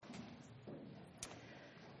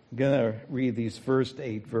I'm going to read these first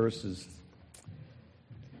 8 verses.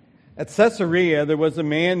 At Caesarea, there was a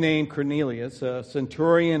man named Cornelius, a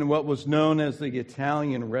centurion in what was known as the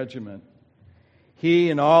Italian regiment.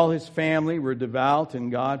 He and all his family were devout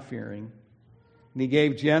and God-fearing, and he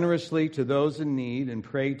gave generously to those in need and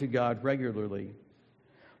prayed to God regularly.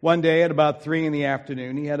 One day at about 3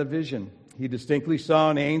 p.m, he had a vision. He distinctly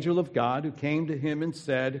saw an angel of God who came to him and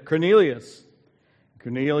said, "Cornelius."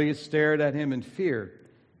 Cornelius stared at him in fear.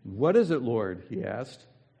 "What is it, Lord?" he asked.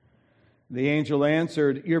 The angel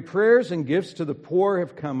answered, "Your prayers and gifts to the poor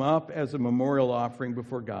have come up as a memorial offering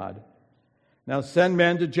before God. Now send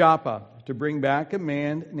men to Joppa to bring back a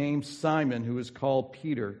man named Simon who is called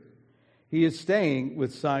Peter. He is staying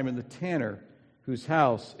with Simon the tanner, whose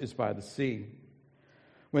house is by the sea."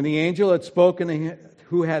 When the angel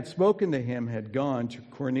who had spoken to him had gone,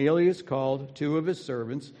 Cornelius called 2 of his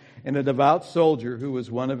servants and a devout soldier who was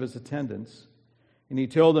one of his attendants. And he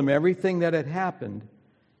told them everything that had happened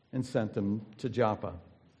and sent them to Joppa.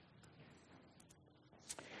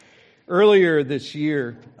 Earlier this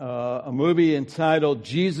year, a movie entitled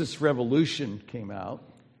Jesus Revolution came out.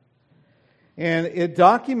 And it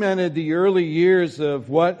documented the early years of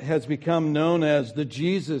what has become known as the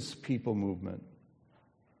Jesus People movement.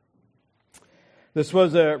 This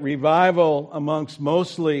was a revival amongst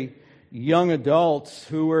mostly young adults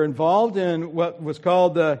who were involved in what was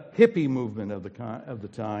called the hippie movement of the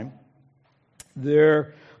time.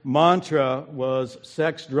 Their mantra was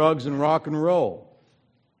sex, drugs, and rock and roll.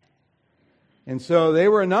 And so they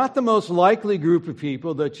were not the most likely group of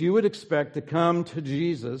people that you would expect to come to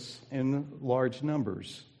Jesus in large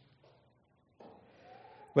numbers.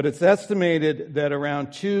 But it's estimated that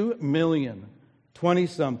around 2 million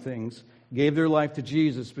 20-somethings gave their life to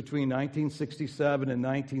Jesus between 1967 and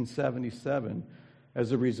 1977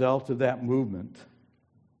 as a result of that movement.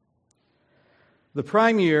 The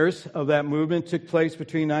prime years of that movement took place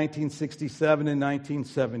between 1967 and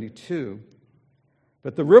 1972.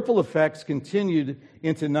 But the ripple effects continued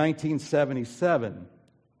into 1977,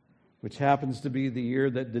 which happens to be the year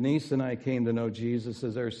that Denise and I came to know Jesus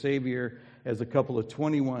as our Savior as a couple of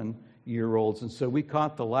 21-year-olds. And so we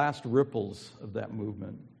caught the last ripples of that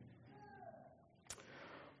movement.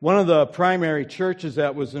 One of the primary churches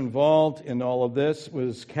that was involved in all of this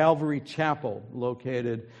was Calvary Chapel,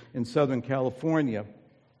 located in Southern California.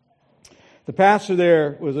 The pastor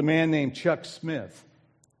there was a man named Chuck Smith.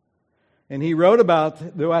 And he wrote about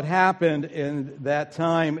what happened in that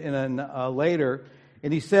time later.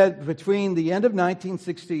 And he said between the end of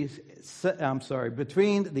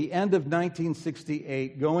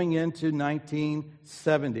 1968 going into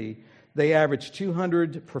 1970, they averaged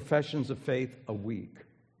 200 professions of faith a week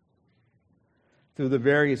through the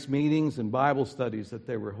various meetings and Bible studies that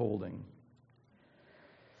they were holding.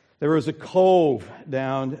 There was a cove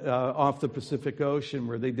down off the Pacific Ocean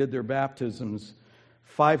where they did their baptisms.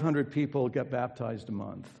 500 people got baptized a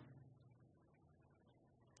month.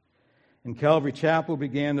 And Calvary Chapel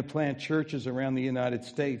began to plant churches around the United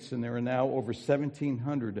States, and there are now over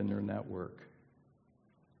 1,700 in their network.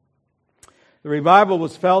 The revival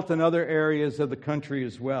was felt in other areas of the country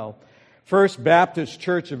as well. First Baptist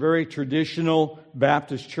Church, a very traditional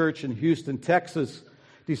Baptist church in Houston, Texas,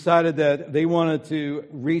 decided that they wanted to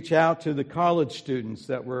reach out to the college students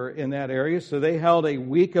that were in that area. So they held a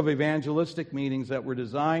week of evangelistic meetings that were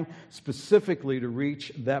designed specifically to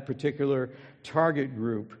reach that particular target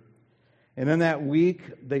group. And in that week,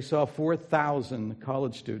 they saw 4,000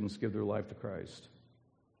 college students give their life to Christ.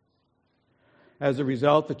 As a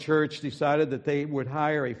result, the church decided that they would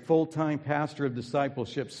hire a full-time pastor of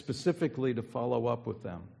discipleship specifically to follow up with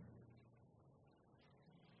them.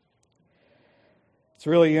 It's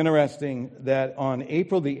really interesting that on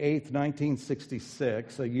April the 8th,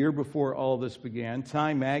 1966, a year before all this began,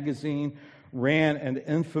 Time magazine ran an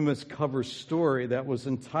infamous cover story that was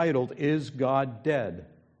entitled, "Is God Dead?"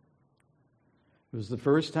 It was the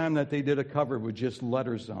first time that they did a cover with just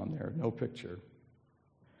letters on there, no picture.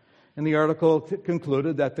 And the article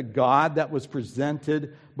concluded that the God that was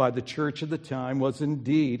presented by the church of the time was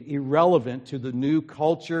indeed irrelevant to the new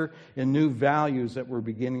culture and new values that were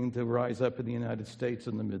beginning to rise up in the United States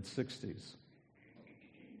in the mid-60s.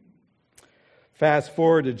 Fast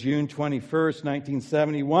forward to June 21st,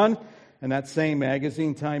 1971, and that same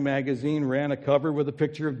magazine, Time magazine, ran a cover with a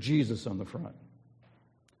picture of Jesus on the front.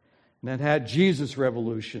 And it had Jesus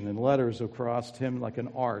Revolution in letters across him like an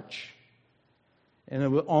arch.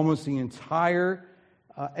 And almost the entire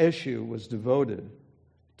issue was devoted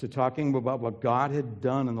to talking about what God had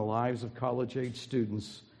done in the lives of college-age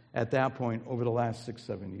students at that point over the last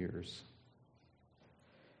 6-7 years.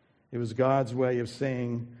 It was God's way of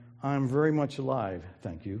saying, I'm very much alive,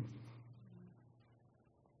 thank you.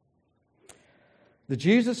 The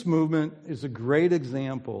Jesus movement is a great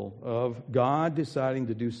example of God deciding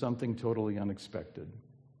to do something totally unexpected.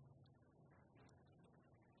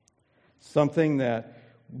 Something that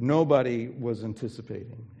nobody was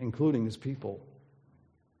anticipating, including his people.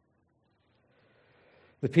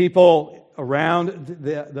 The people around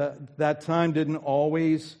that time didn't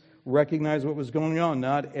always recognize what was going on.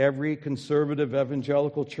 Not every conservative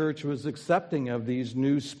evangelical church was accepting of these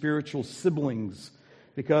new spiritual siblings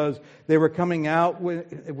because they were coming out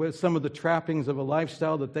with some of the trappings of a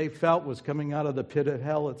lifestyle that they felt was coming out of the pit of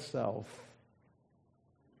hell itself.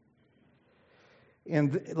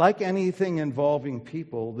 And like anything involving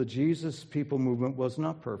people, the Jesus people movement was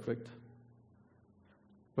not perfect,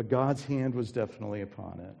 but God's hand was definitely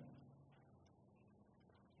upon it.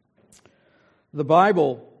 The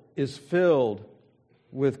Bible is filled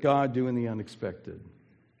with God doing the unexpected.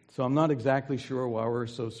 So I'm not exactly sure why we're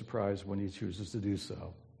so surprised when he chooses to do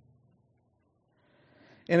so.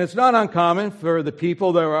 And it's not uncommon for the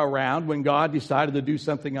people that were around when God decided to do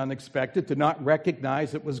something unexpected to not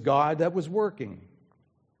recognize it was God that was working.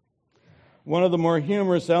 One of the more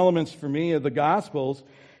humorous elements for me of the Gospels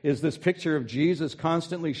is this picture of Jesus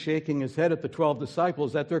constantly shaking his head at the 12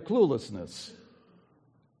 disciples at their cluelessness.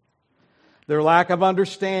 Their lack of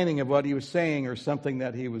understanding of what he was saying or something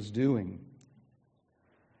that he was doing.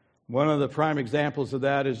 One of the prime examples of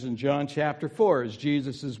that is in John chapter 4, as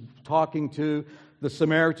Jesus is talking to the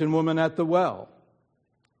Samaritan woman at the well.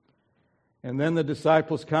 And then the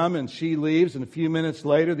disciples come and she leaves, and a few minutes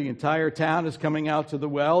later the entire town is coming out to the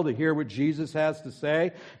well to hear what Jesus has to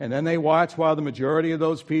say. And then they watch while the majority of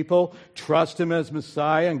those people trust him as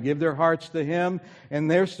Messiah and give their hearts to him. And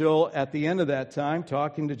they're still, at the end of that time,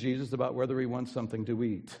 talking to Jesus about whether he wants something to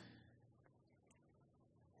eat.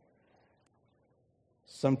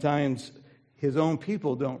 Sometimes his own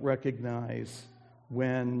people don't recognize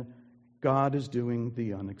when God is doing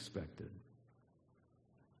the unexpected.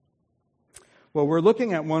 Well, we're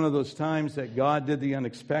looking at one of those times that God did the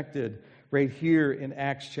unexpected right here in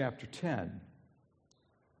Acts chapter 10.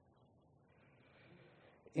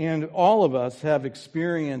 And all of us have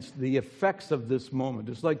experienced the effects of this moment.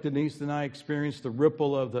 Just like Denise and I experienced the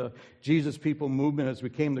ripple of the Jesus People movement as we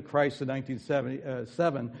came to Christ in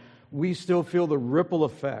 1977, we still feel the ripple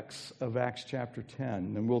effects of Acts chapter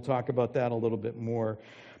 10. And we'll talk about that a little bit more.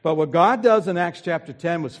 But what God does in Acts chapter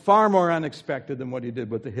 10 was far more unexpected than what he did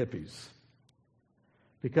with the hippies.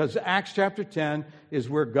 Because Acts chapter 10 is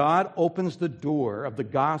where God opens the door of the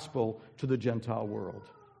gospel to the Gentile world.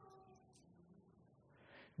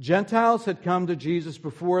 Gentiles had come to Jesus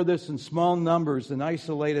before this in small numbers in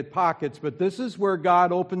isolated pockets, but this is where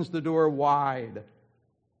God opens the door wide.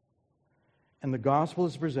 And the gospel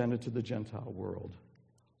is presented to the Gentile world.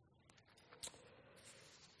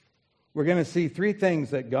 We're going to see three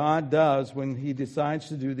things that God does when he decides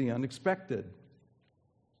to do the unexpected.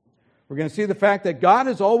 We're going to see the fact that God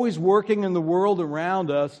is always working in the world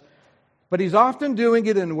around us, but he's often doing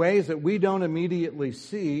it in ways that we don't immediately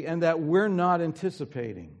see and that we're not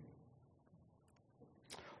anticipating.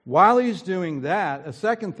 While he's doing that, a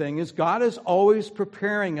second thing is God is always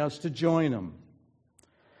preparing us to join him.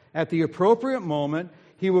 At the appropriate moment,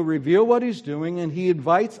 he will reveal what he's doing, and he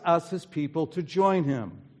invites us, his people, to join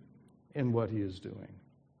him in what he is doing.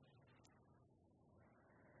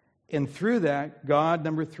 And through that, God,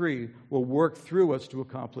 number three, will work through us to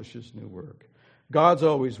accomplish his new work. God's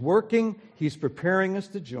always working. He's preparing us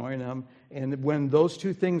to join him. And when those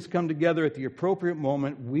two things come together at the appropriate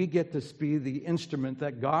moment, we get to be the instrument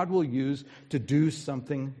that God will use to do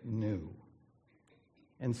something new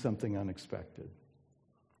and something unexpected.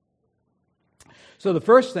 So the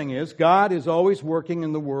first thing is, God is always working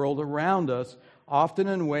in the world around us, often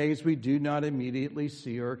in ways we do not immediately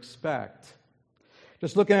see or expect.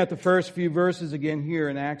 Just looking at the first few verses again here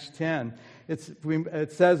in Acts 10,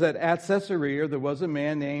 it says that at Caesarea there was a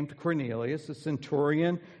man named Cornelius, a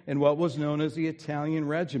centurion in what was known as the Italian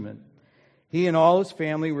regiment. He and all his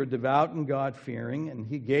family were devout and God-fearing, and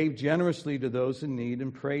he gave generously to those in need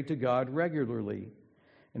and prayed to God regularly.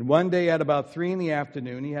 And one day at about 3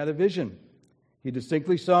 p.m, he had a vision. He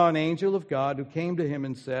distinctly saw an angel of God who came to him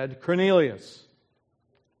and said, "Cornelius."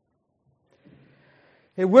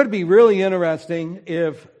 It would be really interesting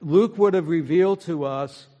if Luke would have revealed to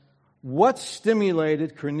us what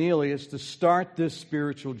stimulated Cornelius to start this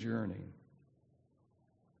spiritual journey.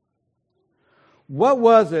 What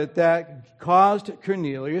was it that caused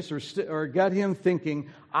Cornelius or got him thinking,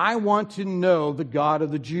 I want to know the God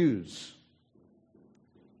of the Jews?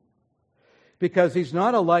 Because he's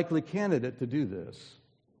not a likely candidate to do this.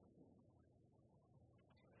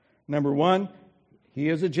 Number one, he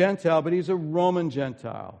is a Gentile, but he's a Roman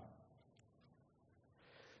Gentile.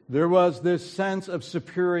 There was this sense of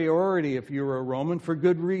superiority if you were a Roman for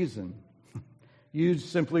good reason. You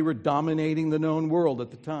simply were dominating the known world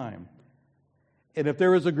at the time. And if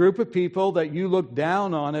there was a group of people that you looked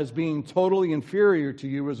down on as being totally inferior to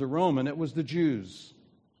you as a Roman, it was the Jews.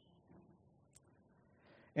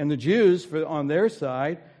 And the Jews, on their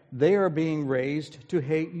side, they are being raised to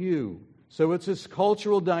hate you. So it's this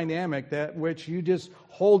cultural dynamic that which you just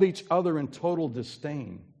hold each other in total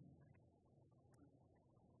disdain.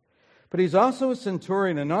 But he's also a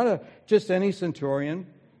centurion, and not just any centurion.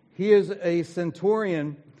 He is a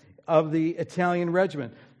centurion of the Italian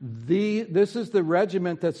regiment. This is the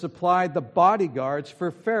regiment that supplied the bodyguards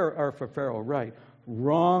for Pharaoh. Right?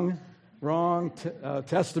 Wrong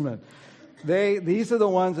testament. These are the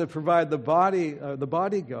ones that provide the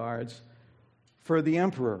bodyguards for the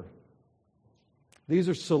emperor. These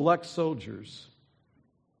are select soldiers.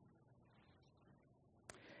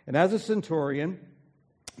 And as a centurion,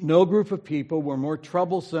 no group of people were more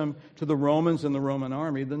troublesome to the Romans and the Roman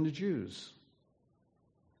army than the Jews.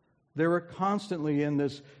 They were constantly in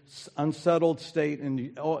this unsettled state,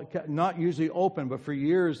 and not usually open, but for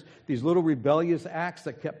years, these little rebellious acts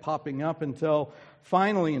that kept popping up until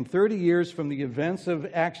finally, in 30 years from the events of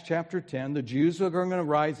Acts chapter 10, the Jews are going to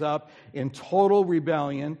rise up in total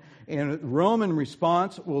rebellion, and Rome, in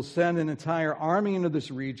response, will send an entire army into this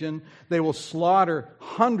region. They will slaughter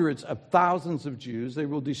hundreds of thousands of Jews. They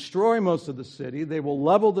will destroy most of the city. They will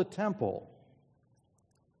level the temple.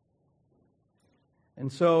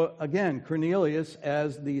 And so, again, Cornelius,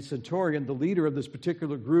 as the centurion, the leader of this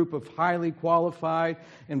particular group of highly qualified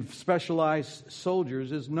and specialized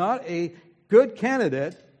soldiers, is not a good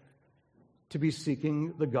candidate to be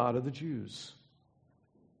seeking the God of the Jews.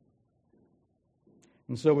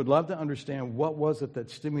 And so we'd love to understand what was it that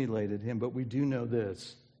stimulated him, but we do know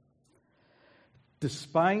this.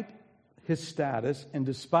 Despite his status and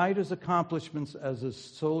despite his accomplishments as a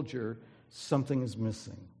soldier, something is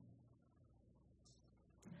missing.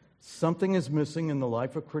 Something is missing in the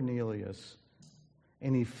life of Cornelius,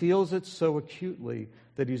 and he feels it so acutely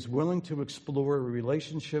that he's willing to explore a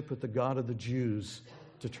relationship with the God of the Jews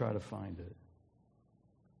to try to find it.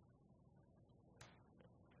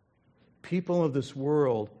 People of this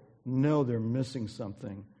world know they're missing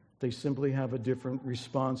something. They simply have a different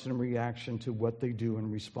response and reaction to what they do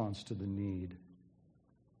in response to the need.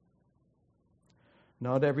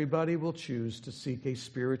 Not everybody will choose to seek a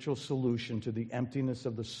spiritual solution to the emptiness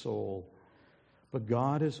of the soul, but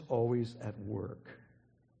God is always at work.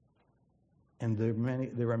 And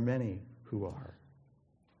there are many who are.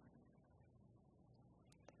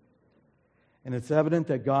 And it's evident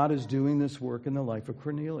that God is doing this work in the life of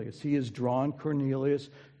Cornelius. He has drawn Cornelius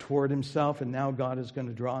toward himself, and now God is going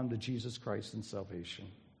to draw him to Jesus Christ and salvation.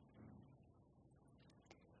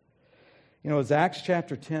 You know, as Acts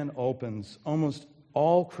chapter 10 opens, almost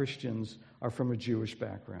all Christians are from a Jewish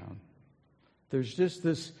background. There's just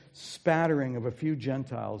this spattering of a few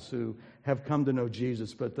Gentiles who have come to know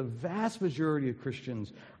Jesus, but the vast majority of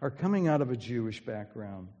Christians are coming out of a Jewish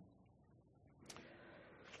background.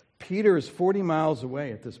 Peter is 40 miles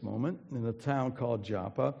away at this moment in a town called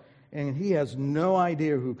Joppa, and he has no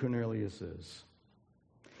idea who Cornelius is.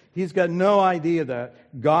 He's got no idea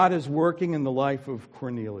that God is working in the life of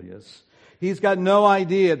Cornelius. He's got no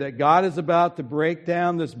idea that God is about to break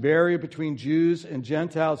down this barrier between Jews and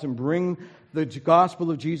Gentiles and bring the gospel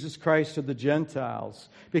of Jesus Christ to the Gentiles.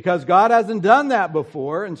 Because God hasn't done that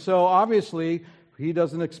before, and so obviously he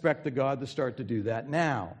doesn't expect the God to start to do that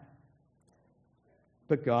now.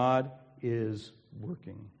 But God is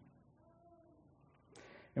working.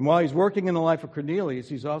 And while he's working in the life of Cornelius,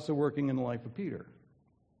 he's also working in the life of Peter.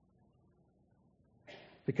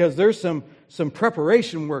 Because there's some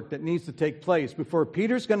preparation work that needs to take place before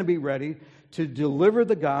Peter's going to be ready to deliver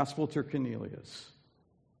the gospel to Cornelius.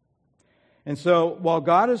 And so, while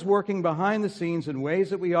God is working behind the scenes in ways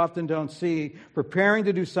that we often don't see, preparing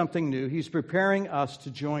to do something new, he's preparing us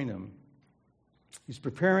to join him. He's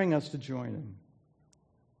preparing us to join him.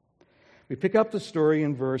 We pick up the story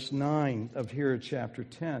in verse 9 of here chapter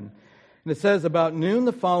 10. And it says, about noon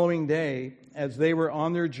the following day, as they were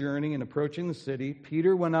on their journey and approaching the city,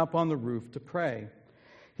 Peter went up on the roof to pray.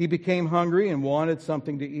 He became hungry and wanted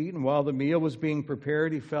something to eat, and while the meal was being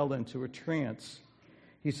prepared, he fell into a trance.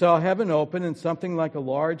 He saw heaven open and something like a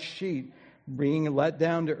large sheet being let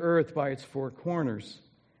down to earth by its four corners.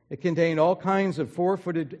 It contained all kinds of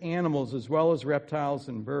four-footed animals as well as reptiles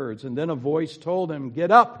and birds. And then a voice told him,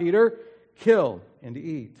 "Get up, Peter, kill and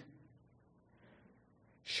eat."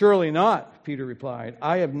 Surely not, Peter replied.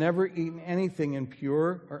 I have never eaten anything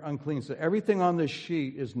impure or unclean. So everything on this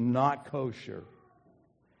sheet is not kosher.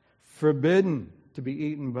 Forbidden to be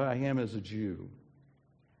eaten by him as a Jew.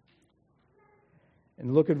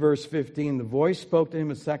 And look at verse 15. The voice spoke to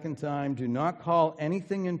him a second time, do not call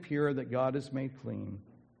anything impure that God has made clean.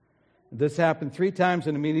 This happened 3 times,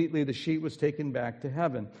 and immediately the sheet was taken back to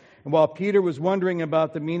heaven. And while Peter was wondering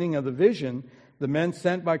about the meaning of the vision, the men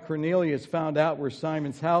sent by Cornelius found out where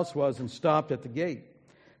Simon's house was and stopped at the gate.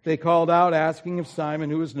 They called out, asking if Simon,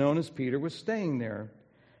 who was known as Peter, was staying there.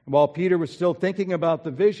 And while Peter was still thinking about the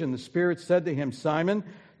vision, the Spirit said to him, Simon,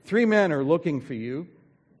 3 men are looking for you.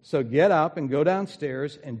 So get up and go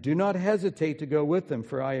downstairs, and do not hesitate to go with them,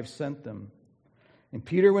 for I have sent them. And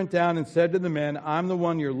Peter went down and said to the men, I'm the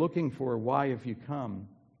one you're looking for. Why have you come?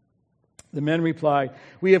 The men replied,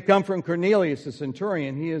 we have come from Cornelius the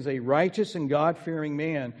centurion. He is a righteous and God-fearing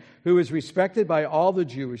man who is respected by all the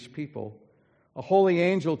Jewish people. A holy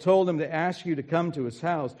angel told him to ask you to come to his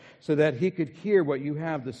house so that he could hear what you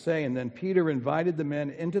have to say. And then Peter invited the men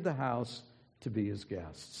into the house to be his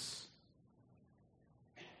guests.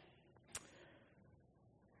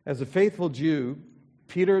 As a faithful Jew,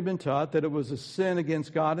 Peter had been taught that it was a sin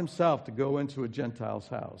against God himself to go into a Gentile's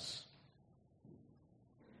house.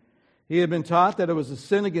 He had been taught that it was a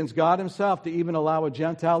sin against God himself to even allow a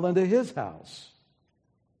Gentile into his house.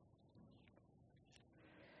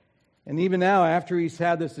 And even now, after he's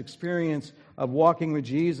had this experience of walking with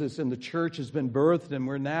Jesus and the church has been birthed and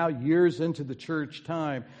we're now years into the church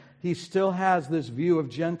time, he still has this view of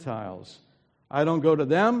Gentiles. I don't go to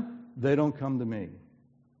them, they don't come to me.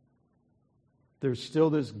 There's still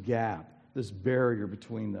this gap, this barrier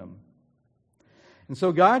between them. And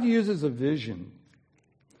so God uses a vision.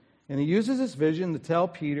 And he uses this vision to tell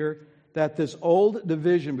Peter that this old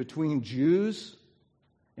division between Jews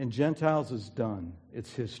and Gentiles is done.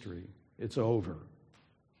 It's history. It's over.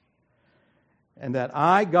 And that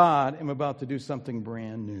I, God, am about to do something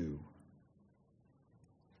brand new.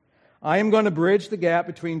 I am going to bridge the gap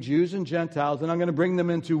between Jews and Gentiles, and I'm going to bring them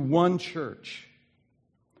into one church.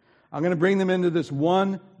 I'm going to bring them into this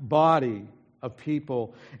one body of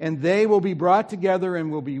people, and they will be brought together and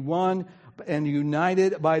will be one and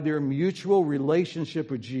united by their mutual relationship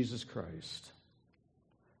with Jesus Christ.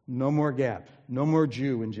 No more gap, no more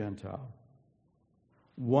Jew and Gentile.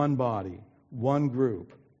 One body, one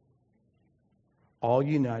group, all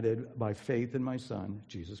united by faith in my Son,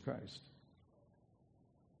 Jesus Christ.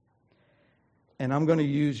 And I'm going to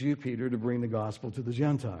use you, Peter, to bring the gospel to the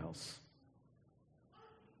Gentiles.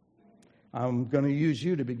 I'm going to use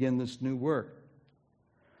you to begin this new work.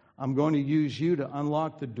 I'm going to use you to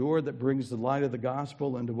unlock the door that brings the light of the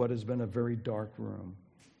gospel into what has been a very dark room.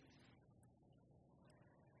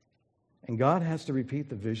 And God has to repeat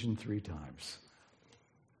the vision 3 times.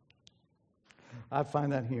 I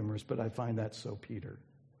find that humorous, but I find that so Peter.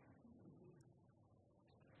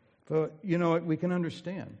 But you know what? We can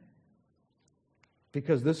understand.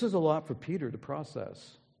 Because this is a lot for Peter to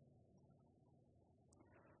process.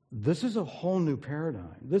 This is a whole new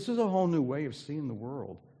paradigm. This is a whole new way of seeing the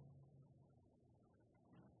world.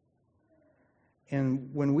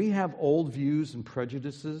 And when we have old views and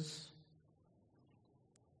prejudices,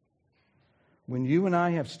 when you and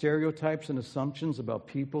I have stereotypes and assumptions about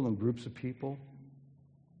people and groups of people,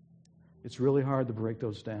 it's really hard to break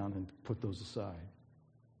those down and put those aside.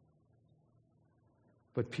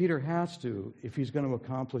 But Peter has to if he's going to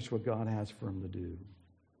accomplish what God has for him to do.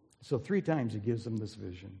 So 3 times he gives them this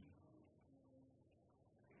vision.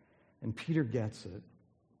 And Peter gets it.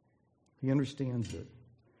 He understands it.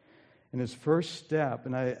 And his first step,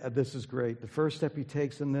 and this is great, the first step he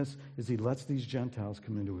takes in this is he lets these Gentiles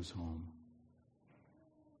come into his home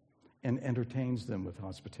and entertains them with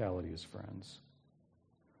hospitality as friends.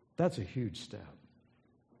 That's a huge step.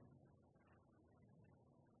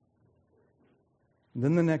 And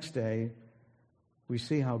then the next day, we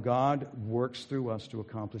see how God works through us to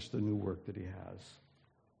accomplish the new work that he has.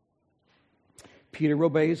 Peter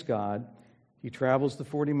obeys God. He travels the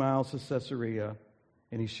 40 miles to Caesarea,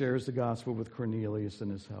 and he shares the gospel with Cornelius and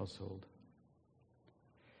his household.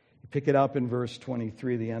 You pick it up in verse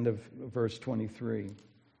 23, the end of verse 23.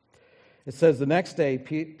 It says, the next day,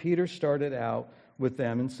 Peter started out with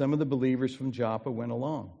them, and some of the believers from Joppa went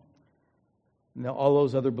along. Now, all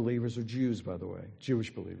those other believers are Jews, by the way,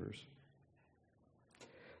 Jewish believers.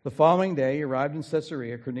 The following day, he arrived in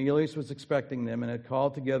Caesarea. Cornelius was expecting them and had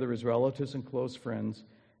called together his relatives and close friends.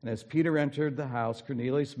 And as Peter entered the house,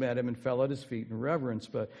 Cornelius met him and fell at his feet in reverence.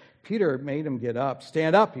 But Peter made him get up.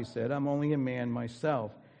 Stand up, he said. I'm only a man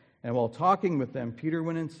myself. And while talking with them, Peter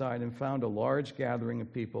went inside and found a large gathering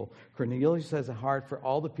of people. Cornelius has a heart for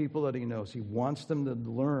all the people that he knows. He wants them to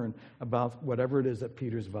learn about whatever it is that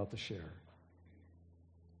Peter's about to share.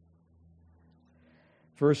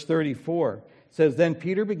 Verse 34 says, Then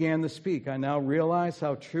Peter began to speak. I now realize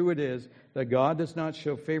how true it is that God does not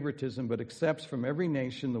show favoritism, but accepts from every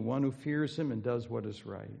nation the one who fears him and does what is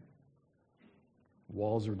right.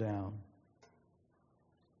 Walls are down.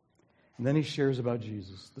 And then he shares about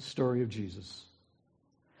Jesus, the story of Jesus.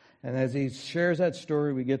 And as he shares that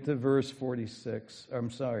story, we get to verse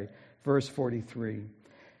 43.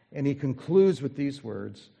 And he concludes with these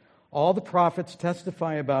words, All the prophets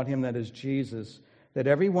testify about him, that is Jesus, that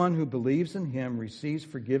everyone who believes in him receives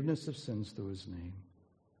forgiveness of sins through his name.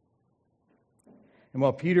 And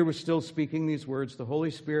while Peter was still speaking these words, the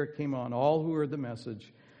Holy Spirit came on all who heard the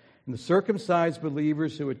message. And the circumcised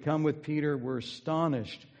believers who had come with Peter were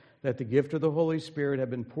astonished that the gift of the Holy Spirit had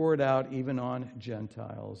been poured out even on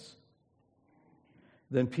Gentiles.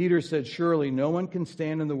 Then Peter said, Surely no one can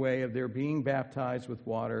stand in the way of their being baptized with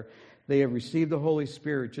water. They have received the Holy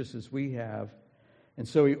Spirit just as we have. And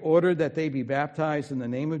so he ordered that they be baptized in the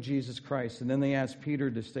name of Jesus Christ. And then they asked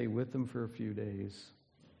Peter to stay with them for a few days.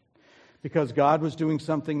 Because God was doing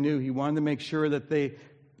something new, he wanted to make sure that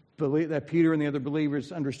that Peter and the other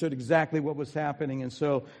believers understood exactly what was happening. And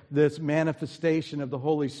so this manifestation of the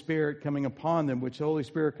Holy Spirit coming upon them, which the Holy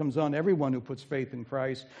Spirit comes on everyone who puts faith in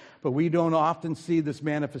Christ, but we don't often see this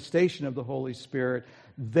manifestation of the Holy Spirit.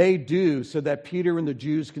 They do, so that Peter and the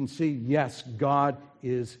Jews can see, yes, God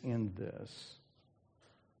is in this.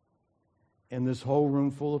 And this whole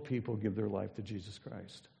room full of people give their life to Jesus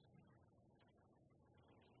Christ.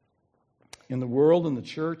 In the world and the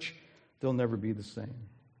church, they'll never be the same.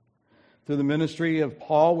 Through the ministry of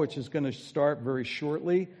Paul, which is going to start very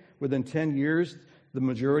shortly, within 10 years, the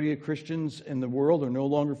majority of Christians in the world are no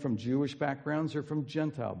longer from Jewish backgrounds, they're from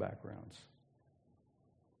Gentile backgrounds.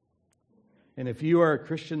 And if you are a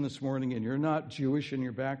Christian this morning and you're not Jewish in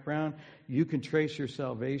your background, you can trace your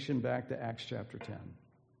salvation back to Acts chapter 10.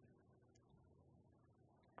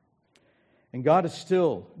 And God is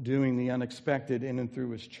still doing the unexpected in and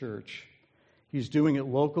through his church. He's doing it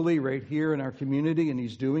locally, right here in our community, and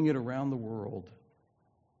he's doing it around the world.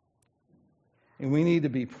 And we need to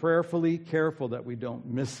be prayerfully careful that we don't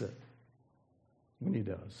miss it when he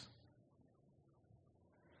does.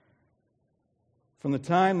 From the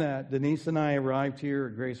time that Denise and I arrived here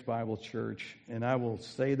at Grace Bible Church, and I will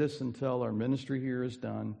say this until our ministry here is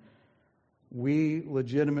done, we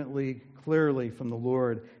legitimately, clearly from the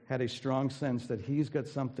Lord, had a strong sense that he's got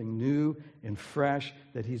something new and fresh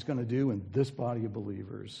that he's going to do in this body of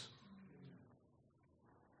believers.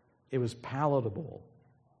 It was palatable.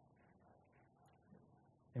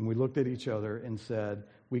 And we looked at each other and said,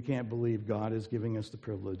 we can't believe God is giving us the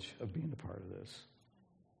privilege of being a part of this.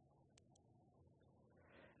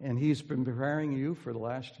 And he's been preparing you for the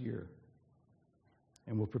last year.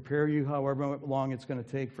 And will prepare you however long it's going to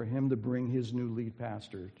take for him to bring his new lead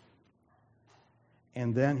pastor.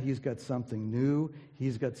 And then he's got something new,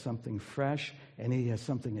 he's got something fresh, and he has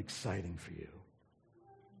something exciting for you.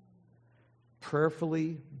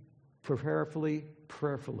 Prayerfully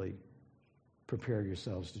prepare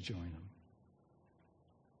yourselves to join him.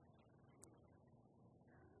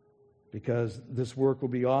 Because this work will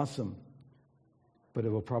be awesome, but it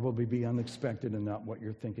will probably be unexpected and not what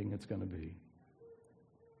you're thinking it's going to be.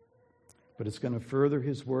 But it's going to further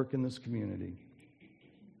his work in this community,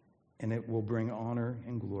 and it will bring honor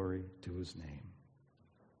and glory to his name.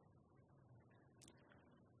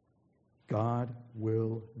 God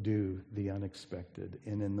will do the unexpected,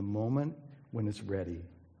 and in the moment when it's ready,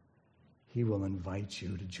 he will invite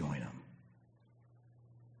you to join him.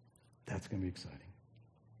 That's going to be exciting.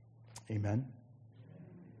 Amen?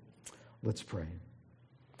 Let's pray.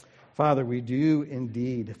 Father, we do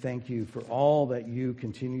indeed thank you for all that you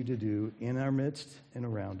continue to do in our midst and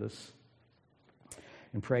around us.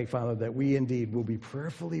 And pray, Father, that we indeed will be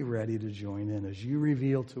prayerfully ready to join in as you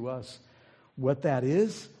reveal to us what that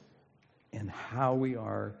is and how we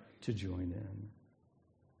are to join in.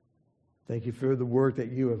 Thank you for the work that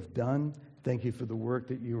you have done. Thank you for the work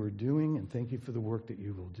that you are doing. And thank you for the work that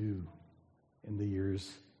you will do in the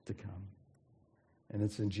years to come. And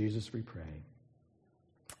it's in Jesus we pray.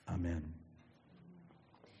 Amen.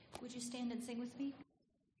 Would you stand and sing with me?